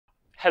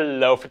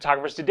Hello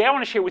photographers, today I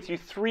want to share with you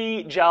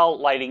 3 gel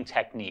lighting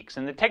techniques,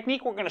 and the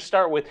technique we're going to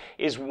start with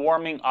is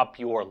warming up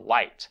your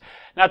light.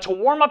 Now to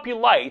warm up your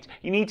light,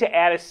 you need to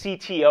add a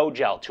CTO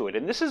gel to it,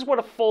 and this is what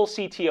a full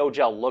CTO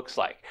gel looks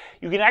like.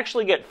 You can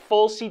actually get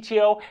full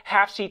CTO,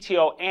 half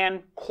CTO,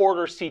 and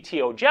quarter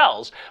CTO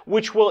gels,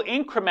 which will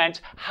increment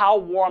how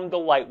warm the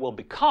light will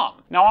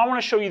become. Now I want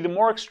to show you the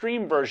more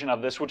extreme version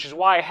of this, which is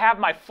why I have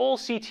my full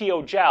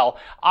CTO gel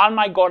on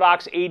my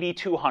Godox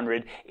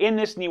AD200 in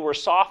this newer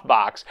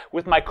softbox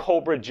with my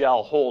Cobra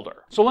gel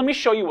holder. So let me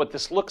show you what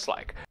this looks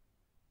like.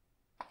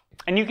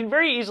 And you can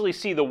very easily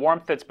see the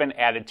warmth that's been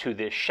added to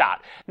this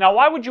shot. Now,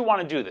 why would you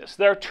want to do this?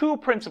 There are 2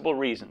 principal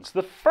reasons.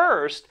 The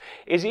first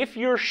is if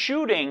you're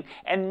shooting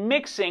and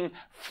mixing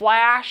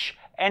flash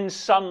and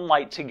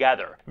sunlight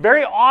together.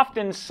 Very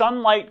often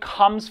sunlight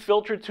comes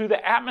filtered through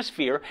the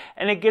atmosphere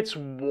and it gets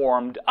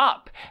warmed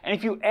up. And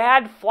if you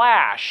add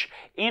flash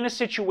in a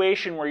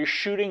situation where you're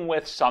shooting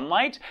with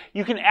sunlight,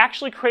 you can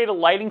actually create a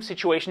lighting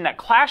situation that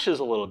clashes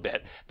a little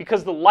bit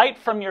because the light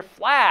from your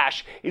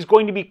flash is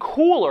going to be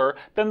cooler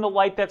than the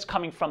light that's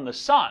coming from the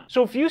sun.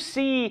 So if you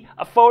see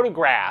a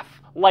photograph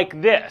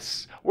like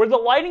this, where the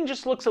lighting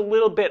just looks a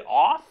little bit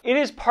off, it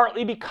is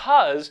partly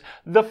because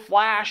the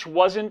flash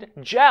wasn't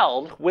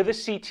gelled with a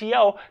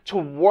CTO to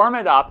warm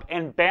it up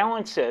and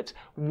balance it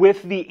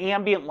with the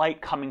ambient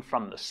light coming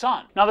from the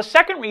sun. Now the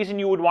second reason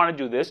you would want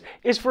to do this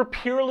is for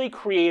purely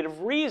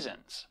creative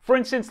reasons. For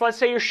instance, let's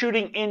say you're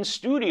shooting in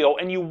studio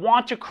and you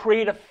want to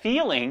create a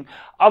feeling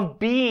of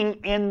being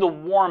in the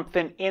warmth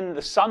and in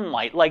the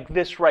sunlight, like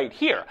this right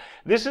here.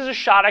 This is a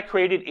shot I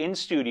created in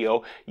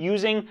studio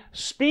using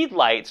speed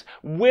lights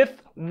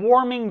with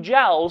warming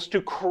gels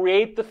to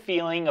create the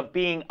feeling of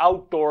being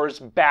outdoors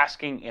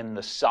basking in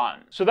the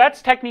sun. So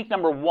that's technique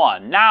number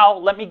 1. Now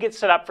let me get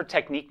set up for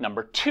technique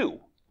number 2.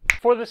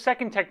 For the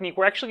second technique,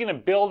 we're actually going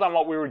to build on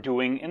what we were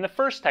doing in the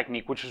first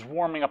technique, which is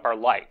warming up our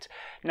light.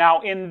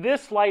 Now in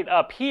this light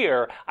up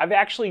here, I've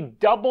actually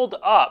doubled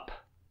up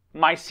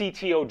my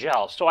CTO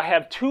gels. So I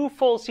have 2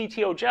 full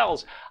CTO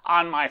gels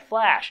on my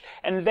flash,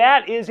 and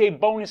that is a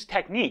bonus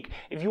technique.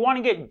 If you want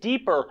to get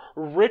deeper,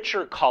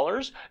 richer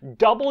colors,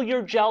 double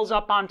your gels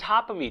up on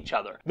top of each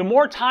other. The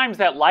more times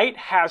that light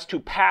has to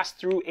pass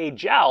through a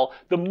gel,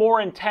 the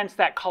more intense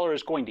that color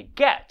is going to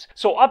get.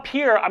 So up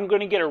here, I'm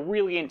going to get a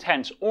really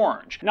intense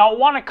orange. Now I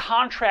want to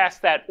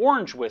contrast that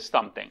orange with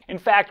something. In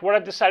fact, what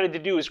I've decided to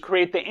do is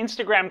create the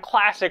Instagram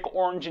classic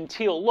orange and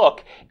teal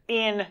look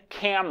in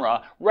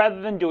camera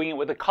rather than doing it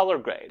with a color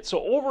grade. So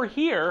over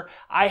here,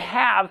 I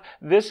have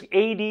this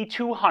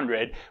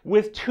AD200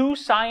 with 2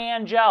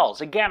 cyan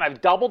gels. Again,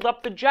 I've doubled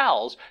up the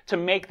gels to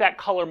make that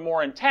color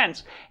more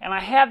intense, and I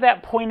have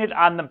that pointed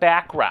on the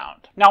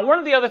background. Now, one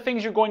of the other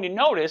things you're going to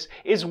notice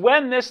is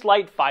when this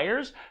light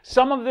fires,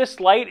 some of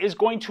this light is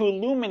going to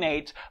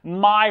illuminate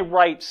my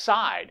right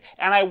side.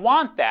 And I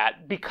want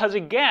that because,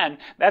 again,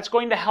 that's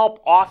going to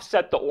help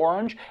offset the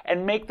orange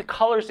and make the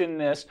colors in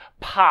this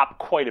pop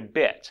quite a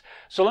bit.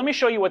 So let me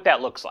show you what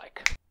that looks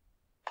like.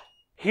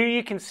 Here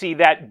you can see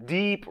that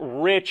deep,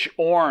 rich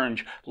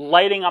orange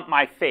lighting up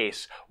my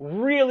face,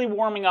 really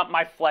warming up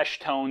my flesh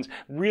tones,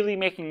 really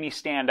making me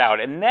stand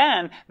out. And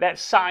then that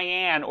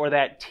cyan or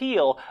that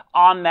teal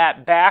on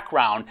that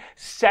background,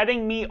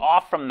 setting me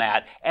off from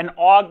that and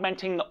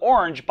augmenting the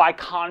orange by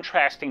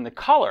contrasting the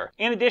color.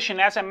 In addition,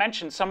 as I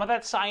mentioned, some of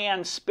that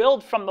cyan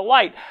spilled from the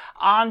light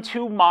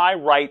onto my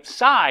right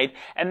side,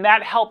 and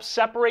that helps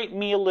separate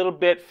me a little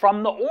bit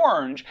from the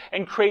orange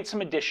and create some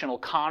additional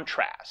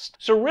contrast.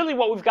 So really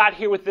what we've got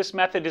here with this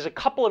method is a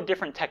couple of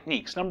different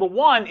techniques. Number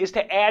 1 is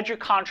to add your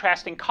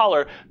contrasting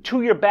color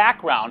to your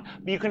background,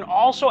 but you can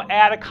also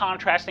add a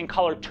contrasting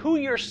color to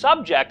your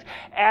subject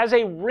as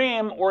a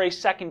rim or a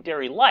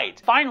secondary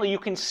light. Finally, you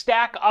can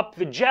stack up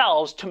the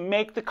gels to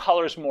make the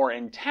colors more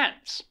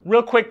intense.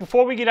 Real quick,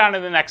 before we get on to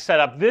the next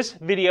setup, this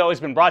video has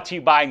been brought to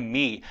you by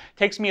me. It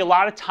takes me a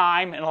lot of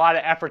time and a lot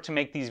of effort to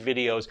make these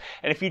videos,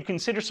 and if you'd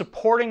consider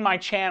supporting my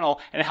channel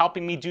and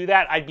helping me do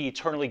that, I'd be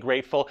eternally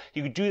grateful.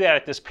 You can do that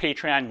at this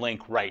Patreon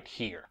link right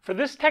here. For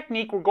this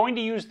technique, we're going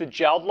to use the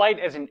gelled light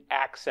as an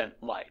accent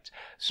light.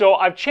 So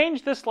I've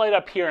changed this light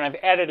up here and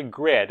I've added a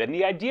grid. And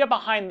the idea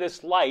behind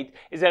this light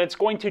is that it's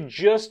going to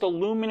just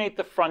illuminate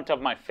the front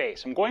of my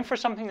face. I'm going for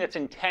something that's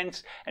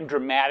intense and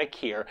dramatic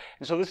here.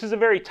 And so this is a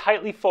very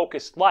tightly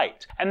focused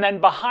light. And then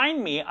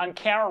behind me on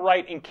camera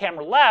right and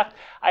camera left,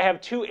 I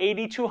have 2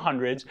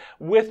 AD200s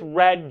with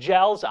red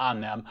gels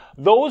on them.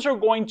 Those are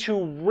going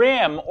to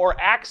rim or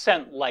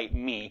accent light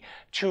me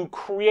to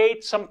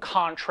create some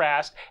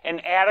contrast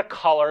and add a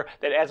color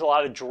that adds a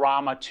lot of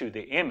drama to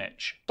the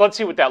image. So let's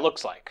see what that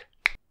looks like.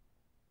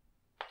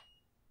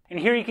 And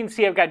here you can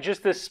see I've got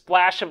just this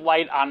splash of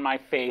light on my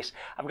face.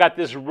 I've got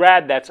this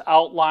red that's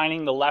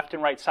outlining the left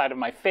and right side of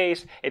my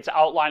face. It's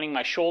outlining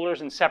my shoulders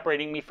and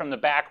separating me from the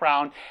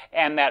background.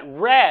 And that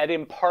red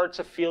imparts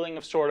a feeling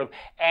of sort of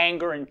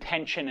anger and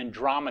tension and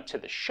drama to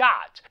the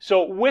shot.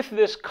 So with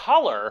this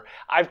color,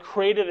 I've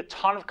created a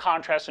ton of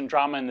contrast and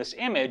drama in this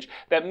image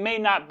that may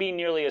not be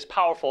nearly as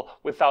powerful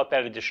without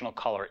that additional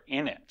color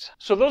in it.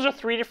 So those are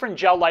 3 different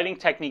gel lighting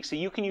techniques that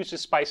you can use to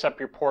spice up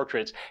your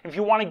portraits. If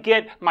you want to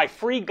get my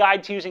free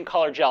guide to using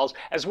color gels,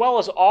 as well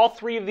as all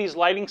 3 of these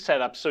lighting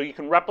setups so you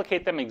can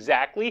replicate them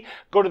exactly,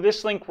 go to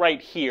this link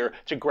right here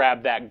to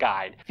grab that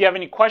guide. If you have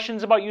any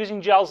questions about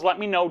using gels, let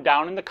me know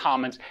down in the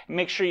comments. And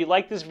make sure you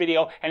like this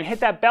video and hit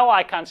that bell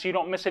icon so you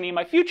don't miss any of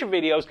my future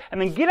videos,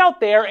 and then get out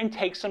there and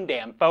take some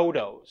damn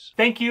photos.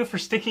 Thank you for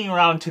sticking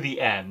around to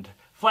the end.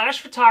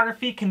 Flash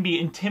photography can be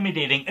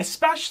intimidating,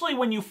 especially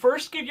when you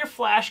first get your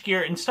flash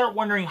gear and start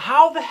wondering,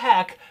 how the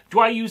heck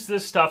do I use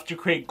this stuff to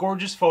create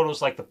gorgeous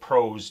photos like the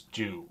pros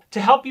do? To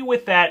help you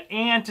with that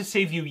and to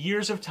save you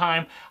years of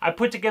time, I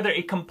put together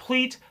a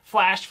complete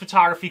flash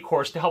photography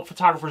course to help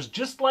photographers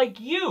just like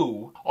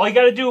you. All you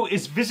gotta do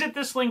is visit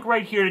this link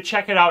right here to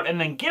check it out,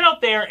 and then get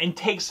out there and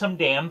take some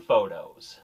damn photos.